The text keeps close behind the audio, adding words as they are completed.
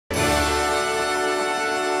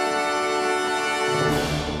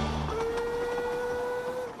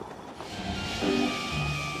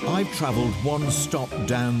I've travelled one stop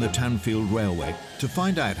down the Tanfield Railway to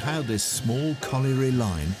find out how this small colliery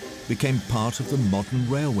line became part of the modern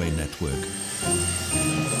railway network.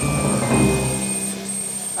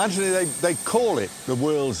 Anthony, they call it the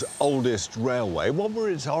world's oldest railway. What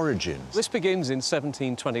were its origins? This begins in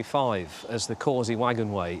 1725 as the Causey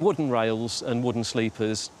Wagonway. Wooden rails and wooden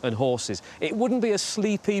sleepers and horses. It wouldn't be a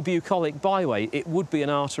sleepy, bucolic byway, it would be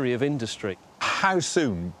an artery of industry. How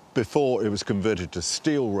soon before it was converted to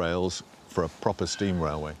steel rails for a proper steam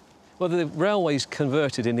railway? Well, the railway's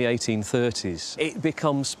converted in the 1830s. It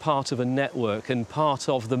becomes part of a network and part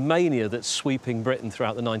of the mania that's sweeping Britain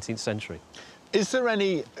throughout the 19th century. Is there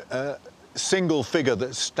any single figure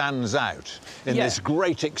that stands out in this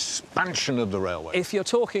great expansion of the railway? If you're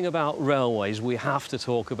talking about railways, we have to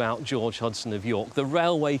talk about George Hudson of York. The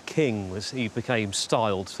railway king, as he became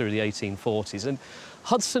styled through the 1840s. And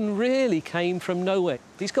Hudson really came from nowhere.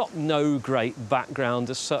 He's got no great background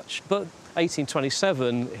as such, but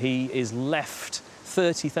 1827 he is left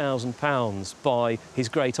 £30,000 by his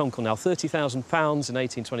great-uncle. Now, £30,000 in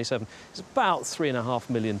 1827 is about £3.5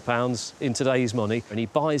 million in today's money, and he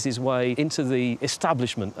buys his way into the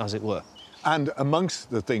establishment, as it were. And amongst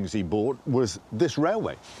the things he bought was this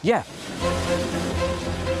railway. Yeah.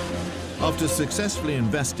 After successfully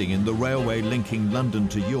investing in the railway linking London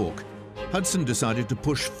to York, Hudson decided to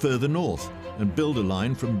push further north and build a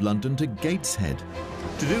line from London to Gateshead.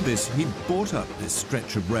 To do this, he bought up this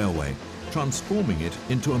stretch of railway, transforming it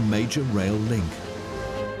into a major rail link.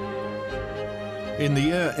 In the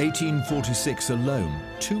year 1846 alone,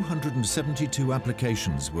 272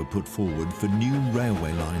 applications were put forward for new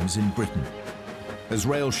railway lines in Britain. As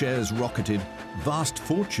rail shares rocketed, vast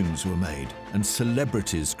fortunes were made and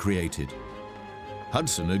celebrities created.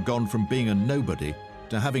 Hudson had gone from being a nobody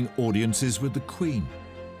to having audiences with the Queen.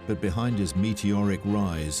 But behind his meteoric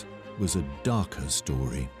rise was a darker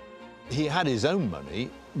story. He had his own money,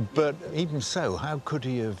 but even so, how could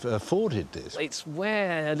he have afforded this? It's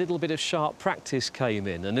where a little bit of sharp practice came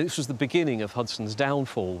in, and this was the beginning of Hudson's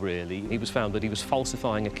downfall, really. He was found that he was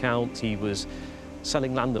falsifying accounts, he was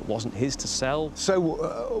selling land that wasn't his to sell. So,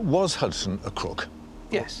 was Hudson a crook?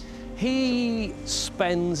 Yes. He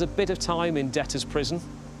spends a bit of time in debtor's prison,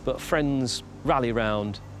 but friends rally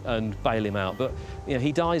round and bail him out. But you know,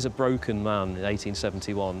 he dies a broken man in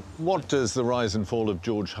 1871. What does the rise and fall of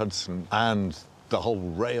George Hudson and the whole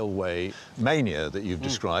railway mania that you've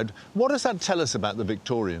described, what does that tell us about the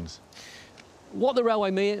Victorians? What the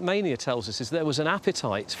railway mania tells us is there was an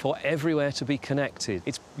appetite for everywhere to be connected.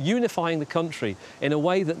 It's unifying the country in a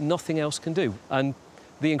way that nothing else can do. And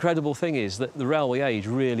the incredible thing is that the railway age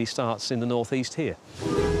really starts in the northeast here.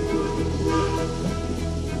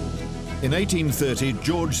 In 1830,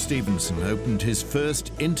 George Stephenson opened his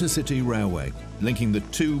first intercity railway, linking the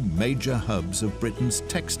two major hubs of Britain's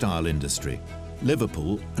textile industry,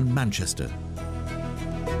 Liverpool and Manchester.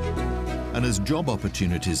 And as job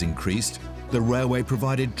opportunities increased, the railway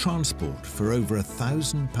provided transport for over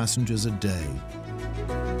 1,000 passengers a day.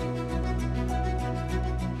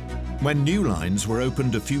 When new lines were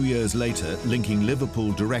opened a few years later, linking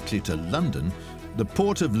Liverpool directly to London, the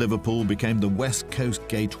port of Liverpool became the West Coast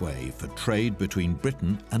gateway for trade between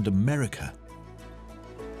Britain and America.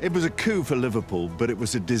 It was a coup for Liverpool, but it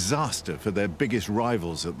was a disaster for their biggest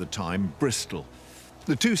rivals at the time, Bristol.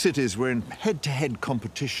 The two cities were in head-to-head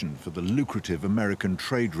competition for the lucrative American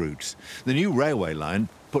trade routes. The new railway line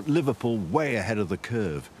put Liverpool way ahead of the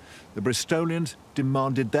curve. The Bristolians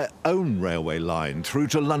demanded their own railway line through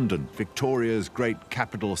to London, Victoria's great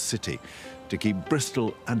capital city, to keep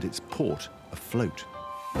Bristol and its port afloat.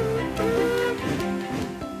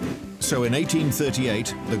 So in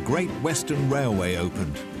 1838, the Great Western Railway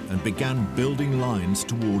opened and began building lines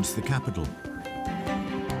towards the capital.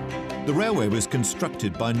 The railway was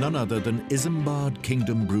constructed by none other than Isambard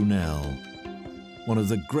Kingdom Brunel. One of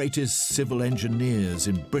the greatest civil engineers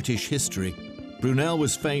in British history, Brunel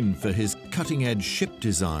was famed for his cutting-edge ship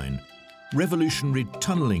design, revolutionary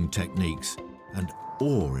tunnelling techniques, and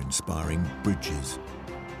awe-inspiring bridges.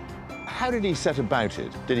 How did he set about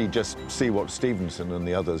it? Did he just see what Stephenson and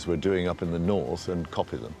the others were doing up in the north and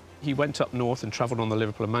copy them? He went up north and travelled on the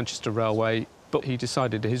Liverpool and Manchester Railway, but he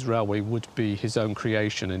decided his railway would be his own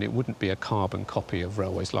creation and it wouldn't be a carbon copy of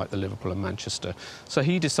railways like the Liverpool and Manchester. So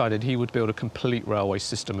he decided he would build a complete railway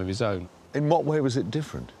system of his own. In what way was it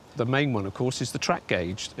different? The main one, of course, is the track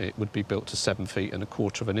gauge. It would be built to 7 feet and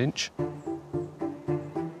 1/4 inch.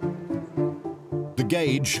 The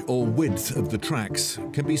gauge, or width, of the tracks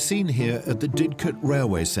can be seen here at the Didcot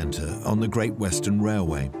Railway Centre on the Great Western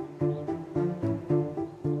Railway.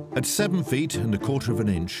 At 7 feet and 1/4 of an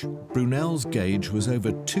inch, Brunel's gauge was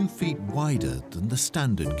over 2 feet wider than the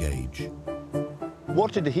standard gauge.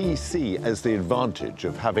 What did he see as the advantage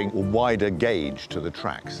of having a wider gauge to the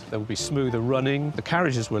tracks? There would be smoother running, the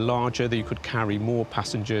carriages were larger, that you could carry more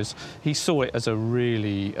passengers. He saw it as a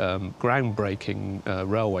really groundbreaking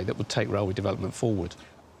railway that would take railway development forward.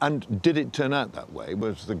 And did it turn out that way?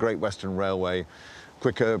 Was the Great Western Railway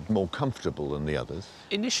quicker, more comfortable than the others?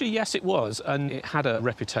 Initially, yes, it was, and it had a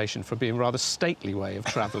reputation for being a rather stately way of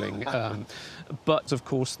travelling. But, of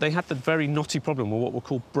course, they had the very knotty problem of what were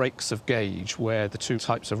called breaks of gauge, where the two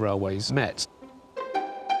types of railways met.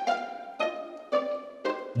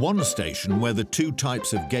 One station where the two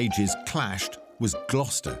types of gauges clashed was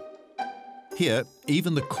Gloucester. Here,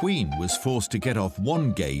 even the Queen was forced to get off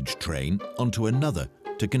one gauge train onto another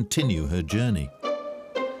to continue her journey.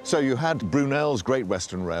 So you had Brunel's Great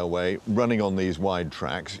Western Railway running on these wide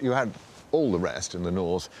tracks. You had all the rest in the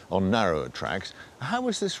north on narrower tracks. How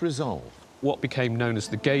was this resolved? What became known as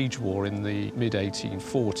the Gauge War in the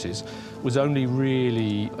mid-1840s was only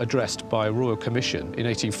really addressed by a Royal Commission in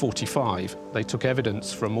 1845. They took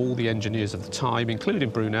evidence from all the engineers of the time, including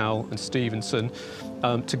Brunel and Stephenson,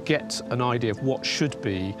 to get an idea of what should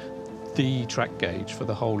be the track gauge for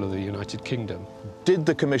the whole of the United Kingdom. Did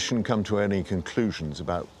the Commission come to any conclusions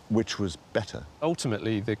about which was better?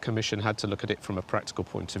 Ultimately, the Commission had to look at it from a practical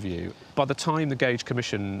point of view. By the time the Gauge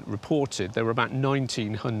Commission reported, there were about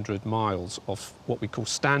 1,900 miles of what we call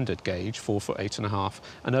standard gauge, 4 foot 8.5,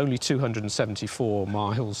 and only 274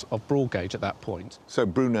 miles of broad gauge at that point. So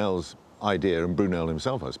Brunel's idea, and Brunel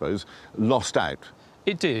himself, I suppose, lost out.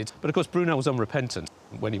 It did, but of course Brunel was unrepentant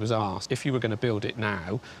when he was asked, if you were going to build it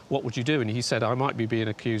now, what would you do? And he said, I might be being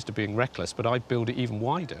accused of being reckless, but I'd build it even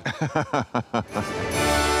wider.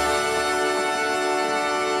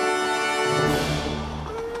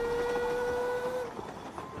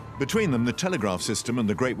 Between them, the telegraph system and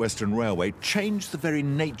the Great Western Railway changed the very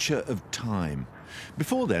nature of time.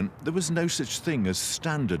 Before then, there was no such thing as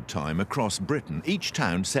standard time across Britain. Each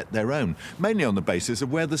town set their own, mainly on the basis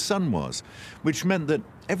of where the sun was, which meant that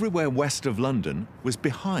everywhere west of London was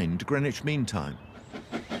behind Greenwich Mean Time.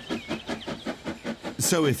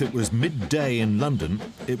 So if it was midday in London,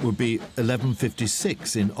 it would be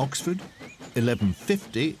 11:56 in Oxford,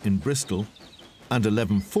 11:50 in Bristol, and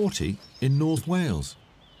 11:40 in North Wales.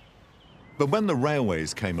 But when the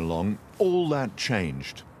railways came along, all that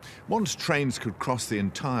changed. Once trains could cross the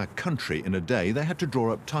entire country in a day, they had to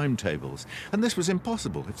draw up timetables. And this was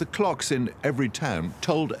impossible if the clocks in every town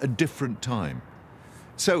told a different time.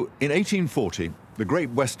 So in 1840, the Great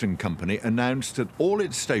Western Company announced that all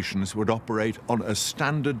its stations would operate on a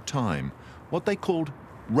standard time, what they called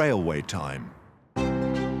railway time.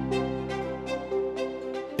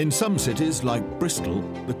 In some cities, like Bristol,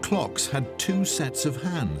 the clocks had two sets of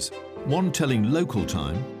hands, one telling local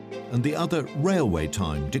time and the other railway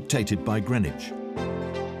time dictated by Greenwich.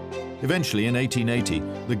 Eventually, in 1880,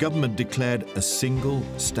 the government declared a single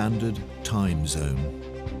standard time zone.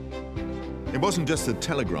 It wasn't just the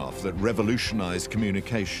telegraph that revolutionised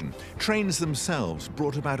communication. Trains themselves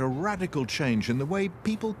brought about a radical change in the way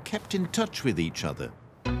people kept in touch with each other.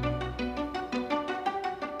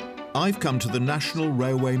 I've come to the National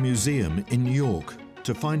Railway Museum in York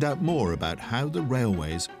to find out more about how the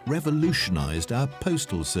railways revolutionised our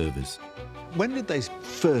postal service. When did they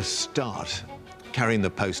first start carrying the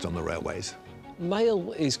post on the railways?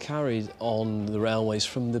 Mail is carried on the railways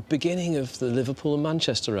from the beginning of the Liverpool and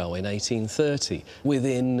Manchester Railway in 1830.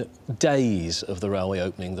 Within days of the railway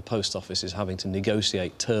opening, the post office is having to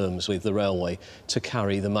negotiate terms with the railway to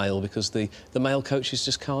carry the mail because the mail coaches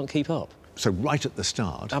just can't keep up. So right at the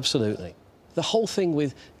start? Absolutely. The whole thing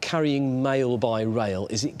with carrying mail by rail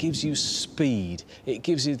is it gives you speed. It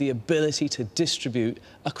gives you the ability to distribute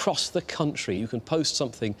across the country. You can post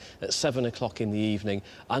something at 7 o'clock in the evening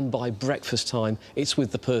and by breakfast time it's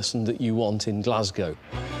with the person that you want in Glasgow.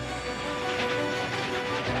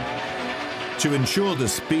 To ensure the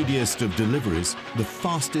speediest of deliveries, the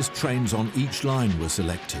fastest trains on each line were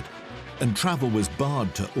selected, and travel was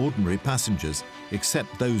barred to ordinary passengers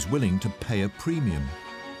except those willing to pay a premium.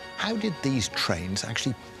 How did these trains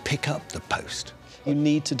actually pick up the post? You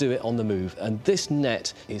need to do it on the move, and this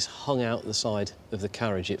net is hung out the side of the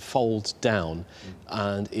carriage. It folds down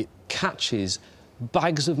and it catches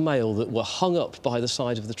bags of mail that were hung up by the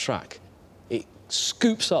side of the track. It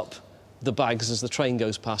scoops up the bags as the train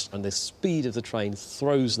goes past, and the speed of the train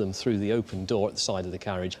throws them through the open door at the side of the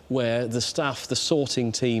carriage, where the staff, the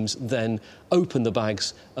sorting teams, then open the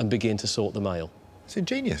bags and begin to sort the mail. It's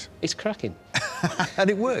ingenious. It's cracking. And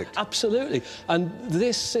it worked. Absolutely. And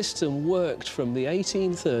this system worked from the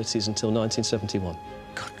 1830s until 1971.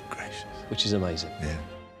 Good gracious. Which is amazing. Yeah.